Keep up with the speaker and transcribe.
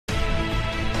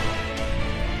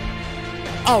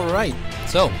Alright,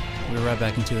 so we're right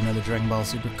back into another Dragon Ball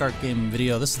Super card game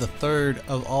video. This is the third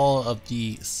of all of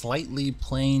the slightly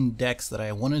plain decks that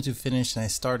I wanted to finish and I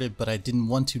started, but I didn't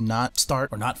want to not start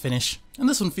or not finish. And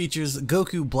this one features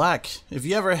Goku Black. If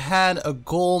you ever had a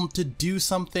goal to do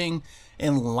something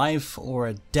in life or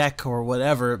a deck or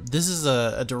whatever, this is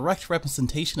a direct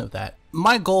representation of that.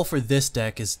 My goal for this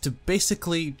deck is to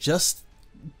basically just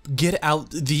get out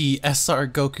the SR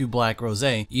Goku Black Rose,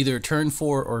 either turn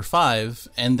 4 or 5,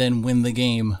 and then win the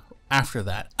game after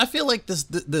that. I feel like this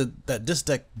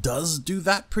deck does do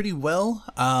that pretty well,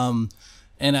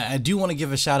 and I do want to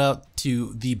give a shout out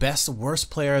to the best worst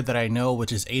player that I know,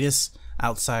 which is Adis,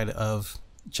 outside of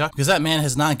Chuck, because that man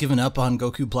has not given up on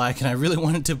Goku Black, and I really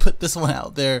wanted to put this one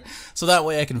out there so that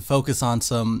way I can focus on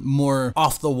some more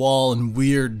off the wall and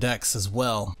weird decks as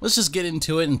well. Let's just get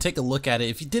into it and take a look at it.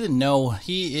 If you didn't know,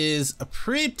 he is a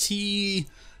pretty,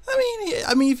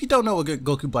 I mean if you don't know what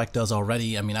Goku Black does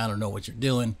already, I don't know what you're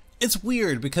doing. It's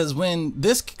weird because when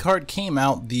this card came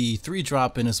out, the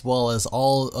 3-drop and as well as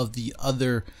all of the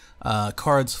other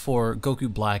cards for Goku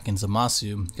Black and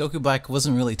Zamasu, Goku Black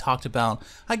wasn't really talked about.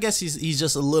 I guess he's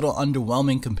just a little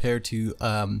underwhelming compared to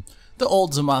the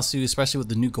old Zamasu, especially with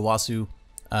the new Gawasu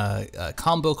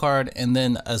combo card, and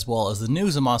then as well as the new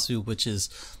Zamasu, which is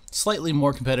slightly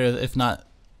more competitive, if not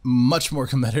much more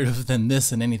competitive than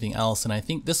this and anything else. And I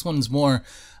think this one's more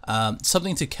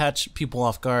something to catch people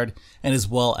off guard, and as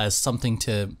well as something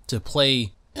to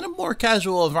play in a more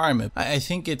casual environment. I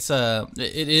think it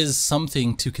is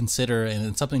something to consider, and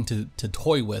it's something to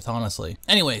toy with, honestly.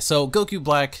 Anyway, so Goku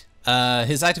Black,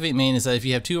 his activate main is that if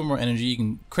you have 2 or more energy, you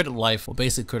can crit a life, well,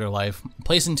 basic crit a life,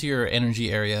 place into your energy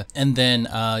area, and then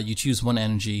you choose 1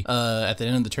 energy at the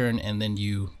end of the turn, and then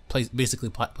you basically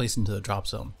place into the drop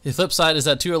zone. The flip side is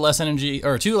that 2 or less energy,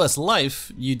 or 2 or less life,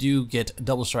 you do get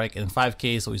double strike and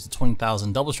 5k, so he's the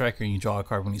 20,000 double striker, and you draw a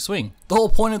card when you swing. The whole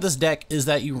point of this deck is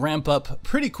that you ramp up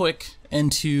pretty quick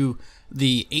into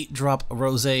the 8-drop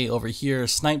Rose over here,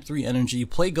 snipe 3 energy,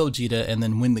 play Gogeta, and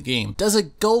then win the game. Does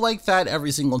it go like that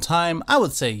every single time? I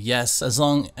would say yes, as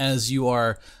long as you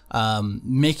are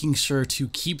making sure to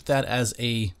keep that as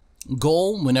a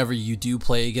goal whenever you do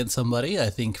play against somebody. I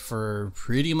think for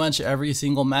pretty much every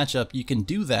single matchup you can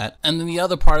do that. And then the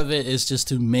other part of it is just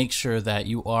to make sure that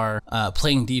you are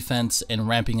playing defense and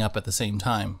ramping up at the same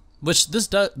time, which this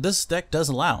deck does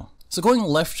allow. So going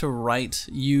left to right,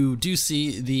 you do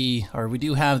see we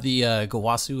do have the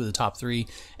Gawasu, the top 3,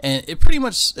 and it pretty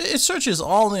much, it searches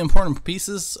all the important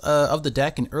pieces of the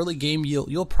deck. In early game,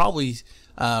 you'll probably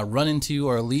run into,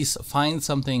 or at least find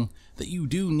something that you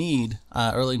do need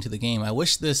early into the game. I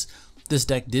wish this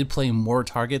deck did play more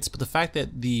targets, but the fact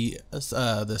that the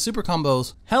super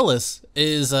combos Hellas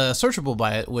is searchable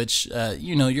by it, which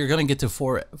you know, you're gonna get to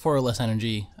 4 or less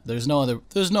energy. There's no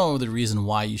other reason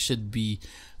why you should be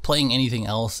playing anything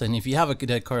else. And if you have a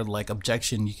deck card like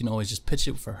Objection, you can always just pitch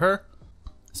it for her.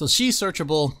 So she's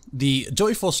searchable. The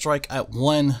Joyful Strike at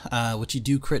 1, which you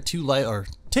do crit 2 life, or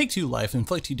take 2 life,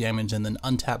 inflict 2 damage, and then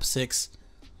untap 6,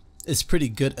 is pretty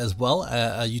good as well.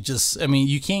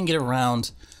 You can't get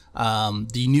around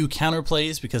the new counter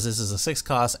plays because this is a 6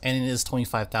 cost and it is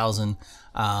 25,000.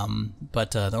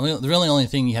 But the really only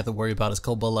thing you have to worry about is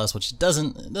Kobolas, which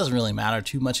doesn't really matter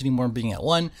too much anymore, being at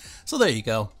 1. So there you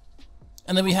go.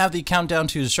 And then we have the Countdown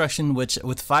to Destruction, which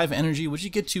with 5 energy, which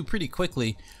you get to pretty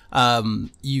quickly.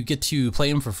 You get to play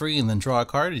him for free and then draw a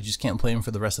card. You just can't play him for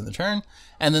the rest of the turn.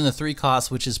 And then the 3 cost,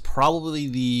 which is probably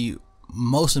the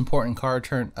most important card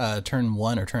turn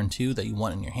 1 or turn 2 that you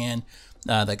want in your hand,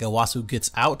 that Gawasu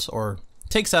gets out or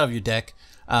takes out of your deck,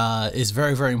 is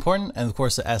very, very important. And of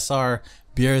course the SR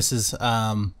Beerus is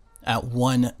at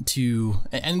 1, 2,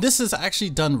 and this is actually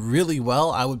done really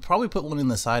well. I would probably put 1 in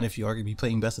the side if you are going to be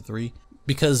playing best of 3,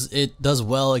 because it does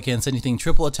well against anything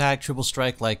triple attack, triple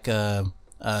strike, like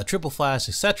triple flash,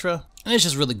 etc. And it's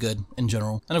just really good in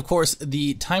general. And of course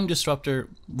the Time Disruptor,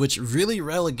 which really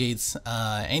relegates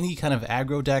any kind of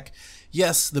aggro deck.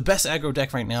 Yes, the best aggro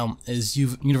deck right now is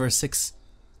Universe 6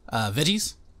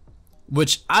 Veggies,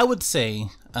 which I would say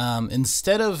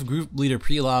instead of Group Leader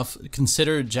Preloff,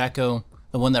 consider Jacko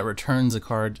the one that returns a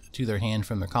card to their hand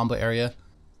from their combo area.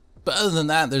 But other than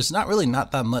that, there's not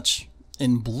that much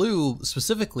in blue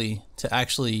specifically to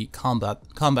actually combat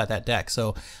that deck.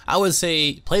 So I would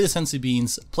say play the Sensu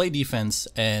Beans, play defense,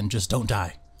 and just don't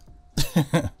die.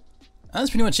 That's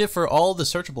pretty much it for all the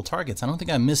searchable targets. I don't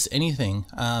think I missed anything,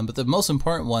 but the most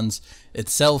important ones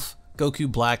itself,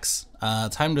 Goku Black's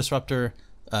Time Disruptor,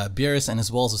 Beerus, and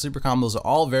as well as the super combos are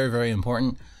all very, very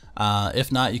important.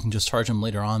 If not, you can just charge them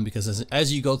later on, because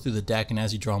as you go through the deck and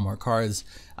as you draw more cards,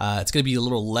 it's going to be a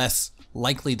little less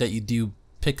likely that you do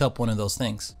pick up one of those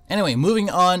things. Anyway, moving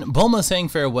on, Bulma saying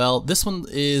farewell. This one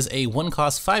is a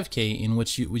 1-cost 5k in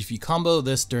which if you combo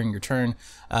this during your turn,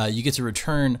 you get to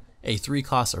return a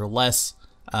 3-cost or less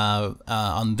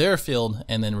on their field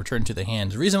and then return to the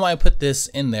hand. The reason why I put this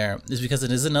in there is because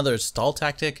it is another stall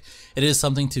tactic. It is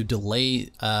something to delay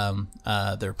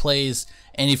their plays,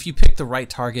 and if you pick the right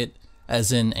target,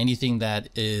 as in anything that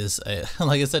is,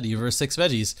 like I said, you reverse 6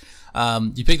 veggies,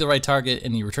 you pick the right target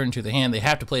and you return to the hand, they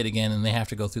have to play it again and they have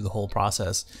to go through the whole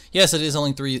process. Yes, it is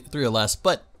only three or less,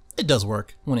 but it does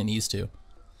work when it needs to.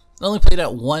 I only played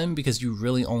at 1 because you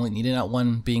really only need it at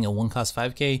 1, being a 1-cost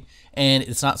 5k, and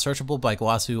it's not searchable by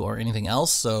Goku or anything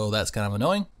else, so that's kind of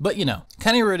annoying. But you know,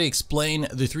 kind of already explained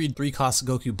the 3-cost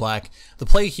Goku Black. The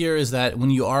play here is that when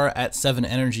you are at 7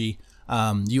 energy,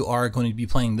 you are going to be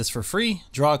playing this for free,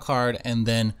 draw a card, and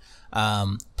then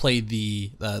play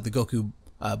the Goku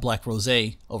Black Rose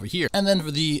over here. And then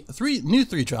for the new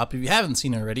 3-drop, if you haven't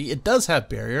seen it already, it does have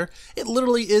barrier. It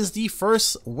literally is the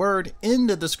first word in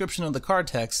the description of the card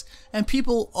text, and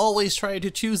people always try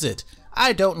to choose it.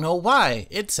 I don't know why.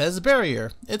 It says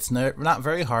barrier. It's not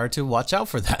very hard to watch out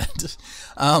for that.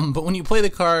 But when you play the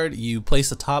card, you place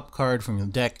the top card from your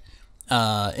deck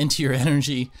into your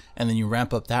energy, and then you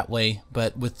ramp up that way.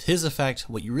 But with his effect,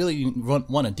 what you really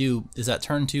want to do is at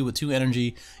turn 2 with 2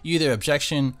 energy, you either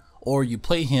objection or you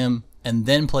play him and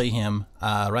then play him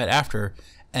right after,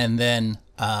 and then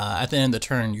at the end of the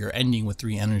turn you're ending with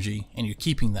 3 energy and you're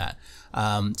keeping that.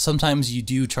 Sometimes you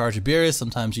do charge a Beerus,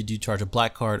 sometimes you do charge a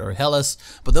black card or Hellas,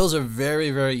 but those are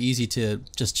very, very easy to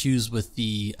just choose with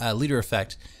the leader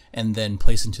effect and then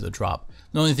place into the drop.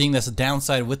 The only thing that's a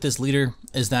downside with this leader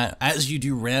is that as you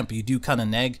do ramp, you do kind of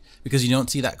neg because you don't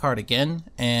see that card again,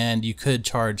 and you could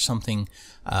charge something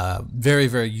very,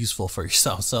 very useful for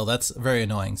yourself. So that's very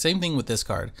annoying. Same thing with this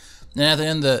card. And at the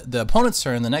end of the opponent's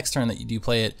turn, the next turn that you do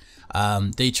play it,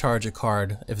 they charge a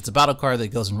card. If it's a battle card, that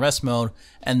goes in rest mode,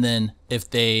 and then if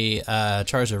they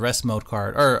charge a rest mode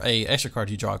card or a extra card,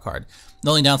 you draw a card. The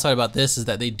only downside about this is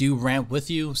that they do ramp with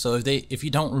you, so if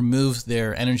you don't remove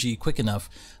their energy quick enough,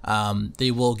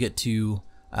 they will get to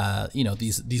you know,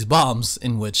 these bombs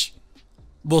in which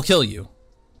will kill you.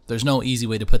 There's no easy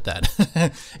way to put that.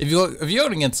 if you're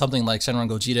going against something like Shenron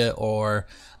Gogeta or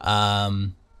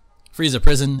Frieza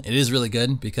Prison, it is really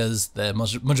good because the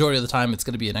majority of the time it's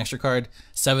going to be an extra card.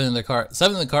 7 of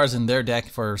the cards in their deck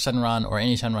for Shenron or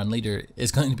any Shenron leader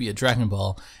is going to be a Dragon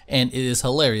Ball, and it is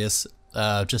hilarious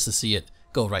just to see it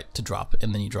go right to drop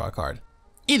and then you draw a card.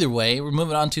 Either way, we're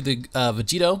moving on to the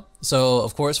Vegito. So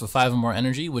of course with 5 or more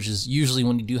energy, which is usually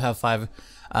when you do have 5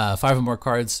 or more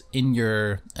cards in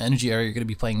your energy area, you're going to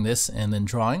be playing this and then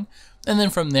drawing. And then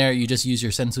from there you just use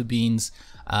your Senzu Beans,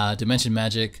 Dimension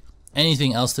Magic,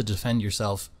 anything else to defend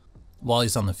yourself while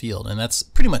he's on the field, and that's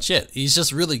pretty much it. He's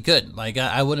just really good. Like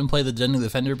I wouldn't play the Deadly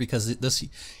Defender because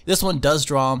this one does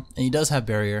draw and he does have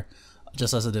barrier,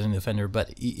 just as a Deadly Defender,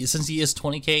 but since he is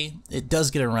 20k, it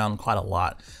does get around quite a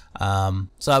lot.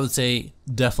 So I would say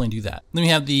definitely do that. Then we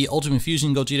have the Ultimate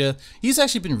Fusion Gogeta. He's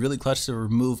actually been really clutch to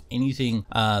remove anything,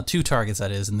 2 targets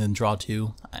that is, and then draw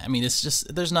 2. I mean, it's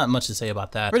just, there's not much to say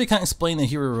about that. Already kind of explained the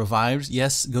hero revives.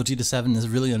 Yes, Gogeta 7 is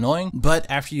really annoying, but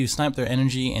after you snipe their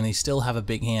energy and they still have a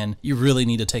big hand, you really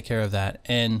need to take care of that.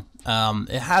 And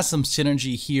it has some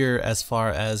synergy here as far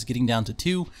as getting down to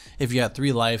 2 if you have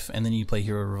 3 life and then you play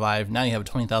hero revive. Now you have a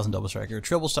 20,000 double striker,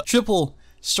 triple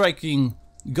striking,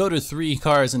 go to 3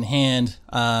 cards in hand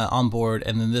on board,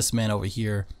 and then this man over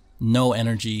here, no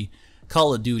energy,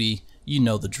 Call of Duty, you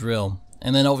know the drill.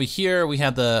 And then over here we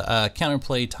have the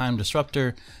counterplay Time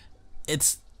Disruptor.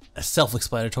 It's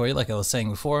self-explanatory, like I was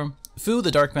saying before. Fu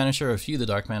the Dark Banisher, or Fu the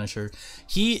Dark Banisher,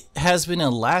 he has been a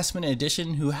last minute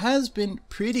addition who has been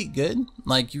pretty good.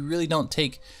 Like, you really don't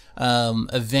take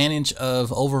advantage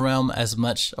of Overwhelm as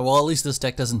much. Well, at least this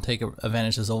deck doesn't take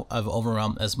advantage of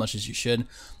Overwhelm as much as you should.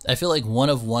 I feel like one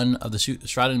of the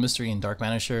Shrouded Mystery and Dark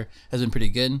Banisher has been pretty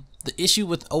good. The issue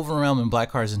with Overwhelm and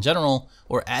black cards in general,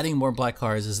 or adding more black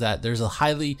cards, is that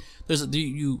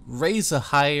you raise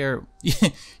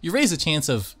a chance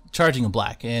of charging a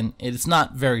black, and it's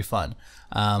not very fun.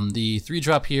 The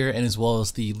 3-drop here, and as well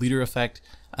as the leader effect,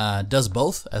 does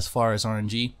both as far as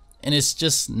RNG, and it's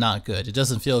just not good. It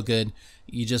doesn't feel good.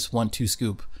 You just want to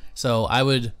scoop. So I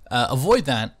would avoid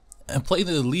that and play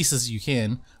the least as you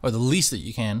can, or the least that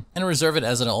you can, and reserve it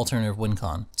as an alternative win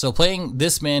con. So playing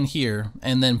this man here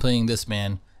and then playing this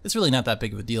man, it's really not that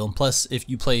big of a deal. Plus, if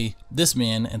you play this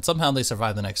man and somehow they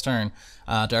survive the next turn,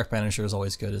 Dark Banisher is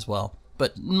always good as well.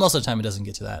 but most of the time it doesn't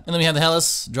get to that. And then we have the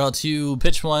Hellas, draw 2,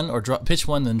 pitch 1, or pitch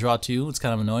 1 then draw 2. It's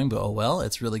kind of annoying, but oh well,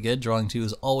 it's really good. Drawing 2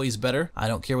 is always better. I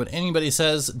don't care what anybody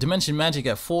says. Dimension Magic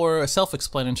at 4,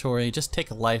 self-explanatory. Just take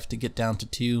a life to get down to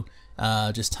 2.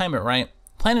 Just time it right.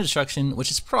 Plan of Destruction, which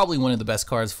is probably one of the best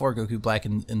cards for Goku Black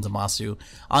and Zamasu.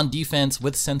 On defense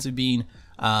with Senzu Bean,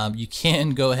 you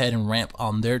can go ahead and ramp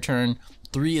on their turn.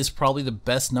 3 is probably the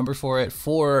best number for it.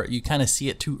 4, you kind of see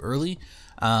it too early.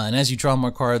 And as you draw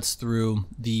more cards through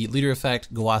the Leader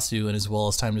Effect, Gowasu, and as well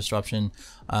as Time Disruption,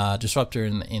 Disruptor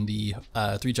in the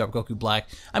 3-drop Goku Black,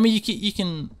 I mean, you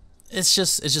can. It's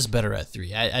just better at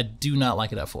 3. I do not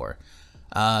like it at 4.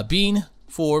 Bean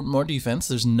for more defense.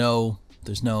 There's no.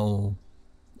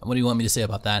 What do you want me to say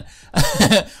about that?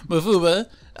 Mafuba,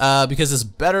 because it's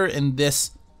better in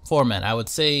this format. I would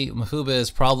say Mafuba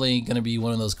is probably going to be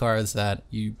one of those cards that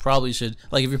you probably should,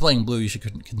 like if you're playing blue, you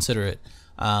should consider it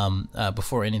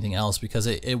before anything else, because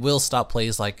it will stop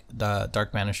plays like the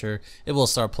Dark Banisher. It will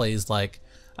start plays like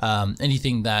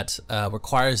anything that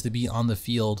requires to be on the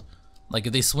field. Like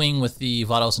if they swing with the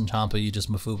Vados and Champa, you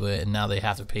just Mafuba it, and now they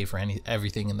have to pay for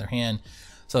everything in their hand.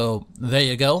 So there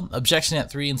you go. Objection at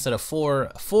 3 instead of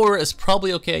 4. 4 is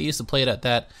probably okay. I used to play it at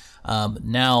that.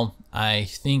 Now I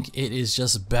think it is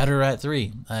just better at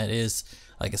 3. It is,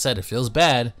 like I said, it feels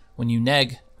bad when you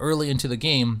neg early into the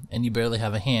game and you barely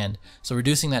have a hand. So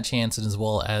reducing that chance, and as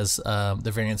well as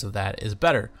the variance of that, is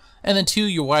better. And then 2,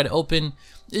 you're wide open.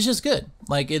 It's just good.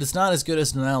 Like, it's not as good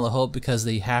as Denial of Hope because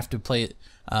they have to play it.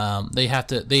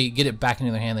 They get it back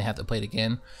into their hand. They have to play it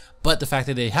again. But the fact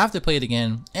that they have to play it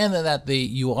again, and that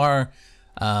you are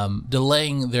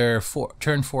delaying their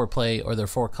turn 4 play or their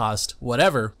 4 cost,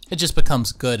 whatever, it just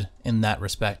becomes good in that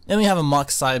respect. Then we have a mock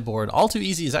sideboard. All Too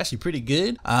Easy is actually pretty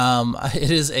good.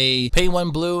 It is a pay 1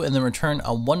 blue and then return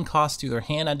a 1 cost to their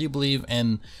hand, I do believe.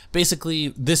 And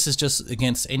basically, this is just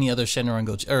against any other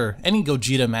Shenron or any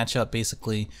Gogeta matchup.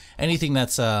 Basically, anything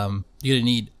that's you're gonna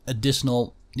need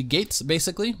additional negates.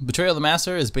 Basically, Betrayal of the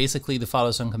Master is basically the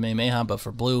Fado Sun Kamehameha, but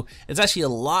for blue. It's actually a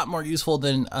lot more useful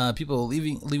than people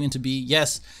leaving to be.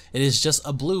 Yes, it is just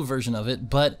a blue version of it,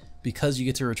 but because you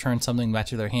get to return something back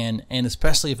to their hand, and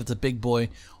especially if it's a big boy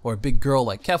or a big girl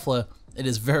like Kefla, it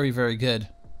is very, very good.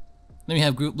 Then we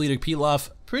have Group Leader Pilaf.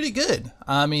 Pretty good.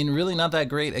 I mean, really not that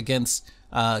great against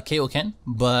Kaioken,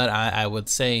 but I would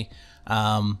say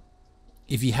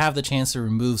if you have the chance to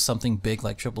remove something big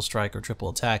like Triple Strike or Triple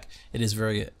Attack, it is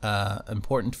very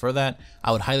important for that.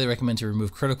 I would highly recommend to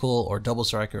remove Critical or Double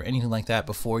Strike or anything like that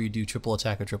before you do Triple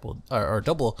Attack or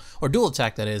double or Dual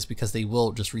Attack, that is, because they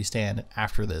will just restand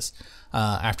after this,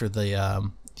 after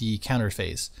the counter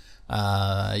phase.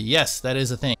 Yes, that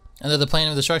is a thing. And then the Plan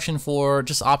of Destruction for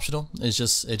just optional. It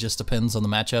just depends on the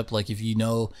matchup. Like if you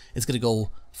know it's gonna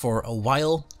go for a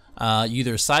while, you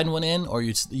either side one in or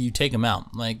you take them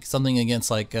out. Like something against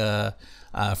like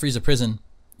Frieza Prison.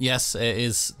 Yes,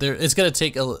 it's gonna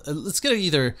take you're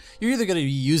either gonna be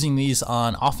using these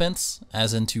on offense,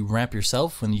 as in to ramp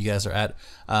yourself when you guys are at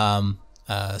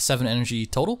 7 energy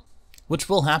total, which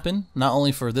will happen not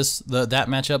only for that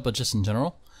matchup but just in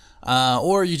general.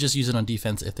 Or you just use it on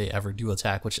defense if they ever do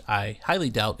attack, which I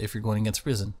highly doubt if you're going against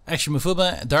Prison. Actually,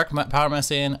 Mafuba, Dark Power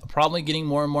Master, probably getting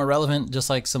more and more relevant, just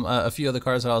like a few other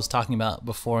cards that I was talking about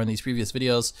before in these previous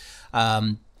videos,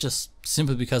 just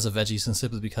simply because of Veggies and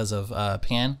simply because of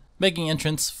Pan. Making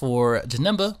entrance for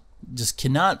Janemba. Just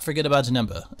cannot forget about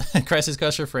Janemba. Crisis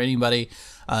Crusher for anybody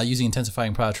using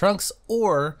Intensifying Power Trunks,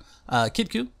 or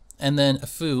Kidku, and then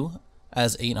Fu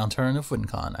as 8 on turn of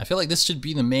Winnicon. I feel like this should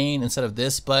be the main instead of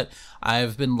this, but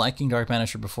I've been liking Dark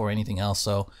Banisher before anything else,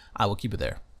 so I will keep it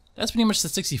there. That's pretty much the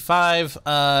 65,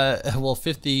 well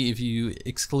 50 if you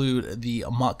exclude the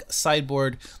mock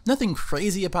sideboard. Nothing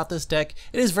crazy about this deck.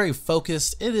 It is very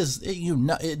focused.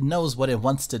 It knows what it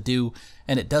wants to do,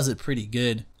 and it does it pretty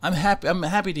good. I'm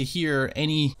happy to hear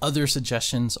any other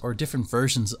suggestions or different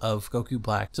versions of Goku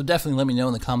Black, so definitely let me know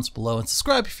in the comments below, and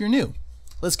subscribe if you're new.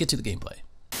 Let's get to the gameplay.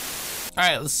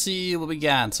 Alright, let's see what we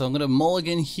got. So I'm going to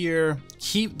mulligan here,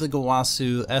 keep the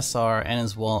Gowasu SR, and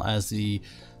as well as the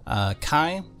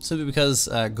Kai, simply because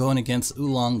going against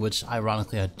Oolong, which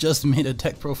ironically I just made a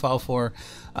deck profile for,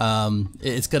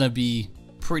 it's going to be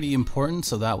pretty important,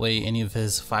 so that way any of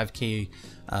his 5k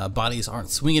bodies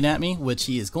aren't swinging at me, which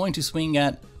he is going to swing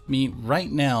at me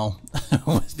right now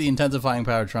with the Intensifying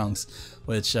Power Trunks,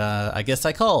 which I guess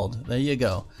I called. There you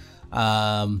go.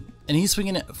 And he's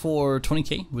swinging it for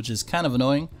 20k, which is kind of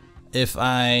annoying. If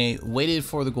I waited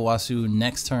for the Gowasu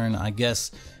next turn, I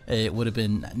guess it would have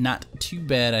been not too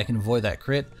bad. I can avoid that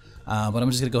crit, but I'm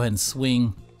just gonna go ahead and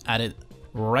swing at it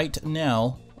right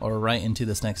now, or right into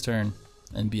this next turn,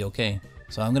 and be okay.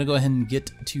 So I'm gonna go ahead and get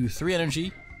to 3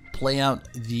 energy, play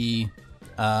out the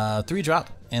 3 drop,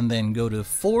 and then go to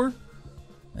 4.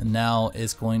 And now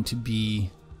it's going to be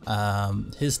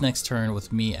his next turn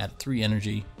with me at 3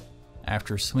 energy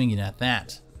after swinging at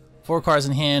that. 4 cards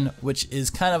in hand, which is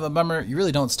kind of a bummer. You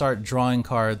really don't start drawing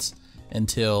cards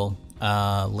until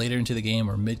later into the game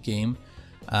or mid-game.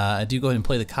 I do go ahead and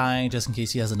play the Kai just in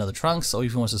case he has another Trunks or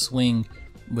even wants to swing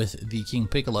with the King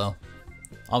Piccolo.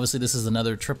 Obviously this is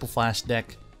another triple flash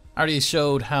deck. I already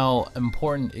showed how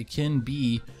important it can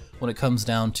be when it comes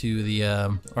down to the,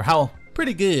 or how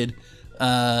pretty good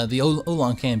the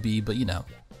Oolong can be, but you know,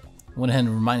 went ahead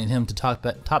and reminded him to top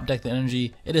deck the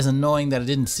energy. It is annoying that I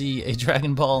didn't see a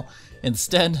Dragon Ball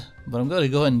instead, but I'm going to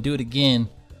go ahead and do it again.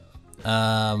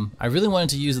 I really wanted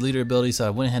to use the leader ability, so I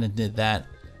went ahead and did that.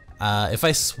 If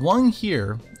I swung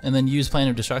here and then used Plan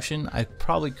of Destruction, I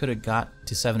probably could have got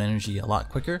to 7 energy a lot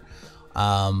quicker.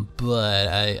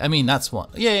 But I mean, not swung.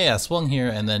 Yeah, swung here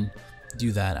and then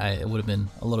do that. It would have been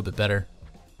a little bit better.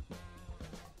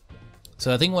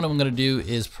 So I think what I'm gonna do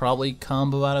is probably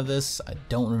combo out of this. I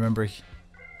don't remember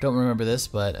this,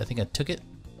 but I think I took it.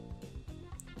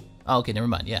 Oh, okay, never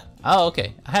mind. Yeah. Oh,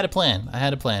 okay. I had a plan.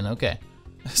 Okay.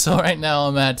 So right now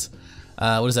I'm at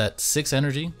what is that? 6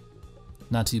 energy.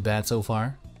 Not too bad so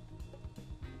far.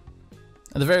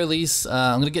 At the very least,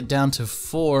 I'm gonna get down to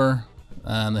 4.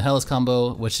 The Hellas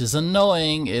combo, which is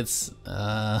annoying. It's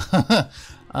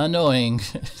annoying.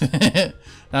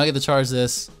 Now I get to charge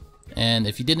this. And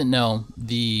if you didn't know,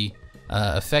 the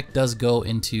effect does go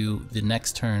into the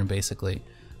next turn, basically,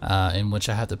 in which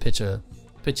I have to pitch a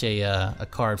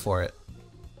card for it,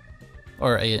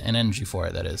 or an energy for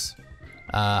it. That is.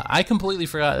 I completely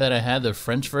forgot that I had the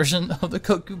French version of the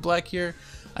Goku Black here.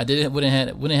 I went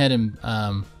ahead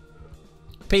and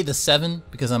paid the 7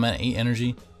 because I'm at 8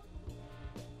 energy,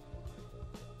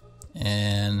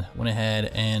 and went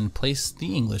ahead and placed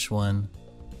the English one.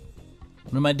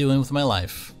 What am I doing with my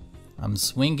life? I'm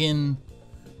swinging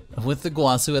with the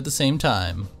Guasu at the same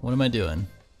time. What am I doing?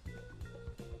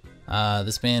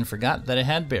 This man forgot that I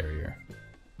had barrier.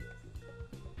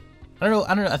 I don't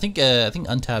know. I think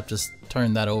Untap just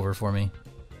turned that over for me.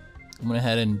 I went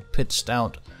ahead and pitched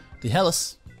out the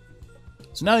Hellas.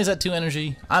 So now he's at 2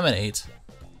 energy. I'm at 8.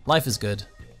 Life is good.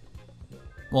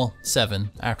 Well,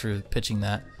 7 after pitching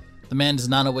that. The man is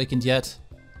not awakened yet,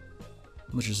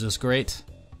 which is just great.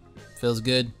 Feels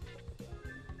good.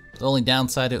 The only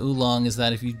downside to Oolong is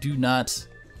that if you do not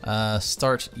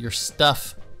start your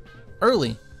stuff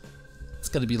early, it's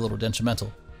going to be a little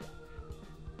detrimental.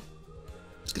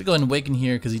 Just going to go ahead and awaken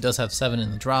here because he does have 7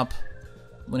 in the drop.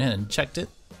 Went ahead and checked it.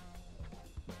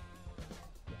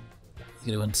 He's going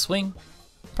to go ahead and swing.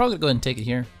 Probably going to go ahead and take it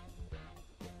here.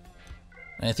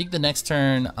 And I think the next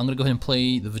turn, I'm going to go ahead and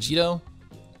play the Vegito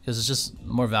because it's just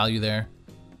more value there.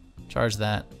 Charge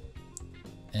that.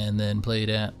 And then play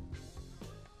that.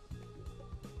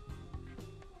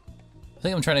 I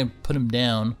think I'm trying to put him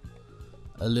down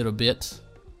a little bit.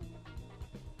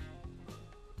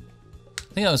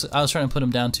 I think I was trying to put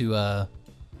him down to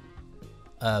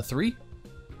 3.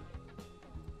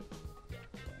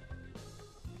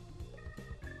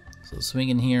 So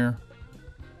swinging here.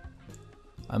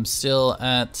 I'm still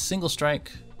at single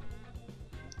strike.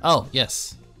 Oh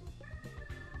yes.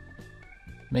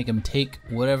 Make him take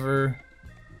whatever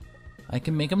I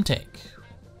can make him take,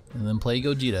 and then play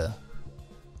Gogeta.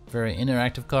 Very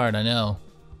interactive card, I know.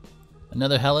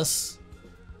 Another Hellas.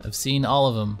 I've seen all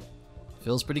of them.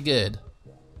 Feels pretty good.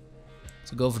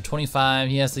 So go for 25.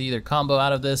 He has to either combo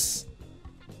out of this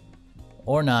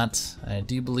or not. I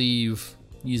do believe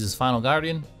he uses Final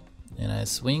Guardian, and I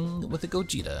swing with the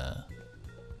Gogeta.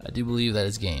 I do believe that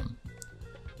is game.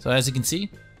 So as you can see,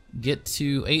 get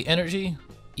to 8 energy,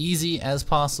 easy as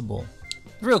possible.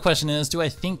 The real question is, do I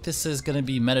think this is going to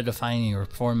be meta defining or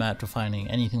format defining,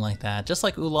 anything like that? Just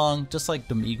like Oolong, just like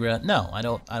Demigra? No, I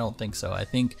don't think so. I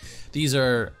think these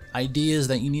are ideas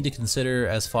that you need to consider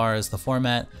as far as the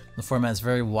format. The format is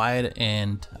very wide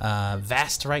and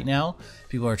vast right now.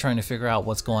 People are trying to figure out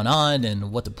what's going on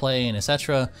and what to play and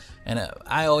etc. And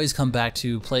I always come back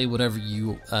to play whatever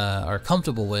you are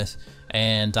comfortable with.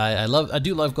 And I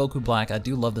do love Goku Black. I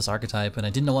do love this archetype, and I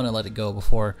didn't want to let it go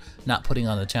before not putting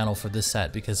on the channel for this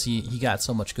set because he got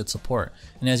so much good support.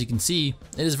 And as you can see,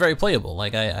 it is very playable.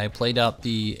 Like I played out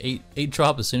the 8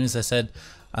 drop as soon as I said,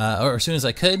 or as soon as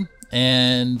I could,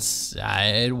 and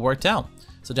it worked out.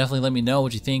 So definitely let me know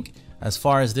what you think as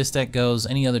far as this deck goes.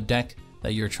 Any other deck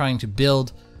that you're trying to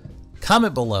build,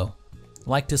 comment below.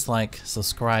 Like, dislike,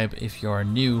 subscribe if you're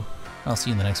new. I'll see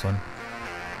you in the next one.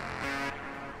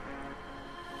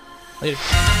 Later.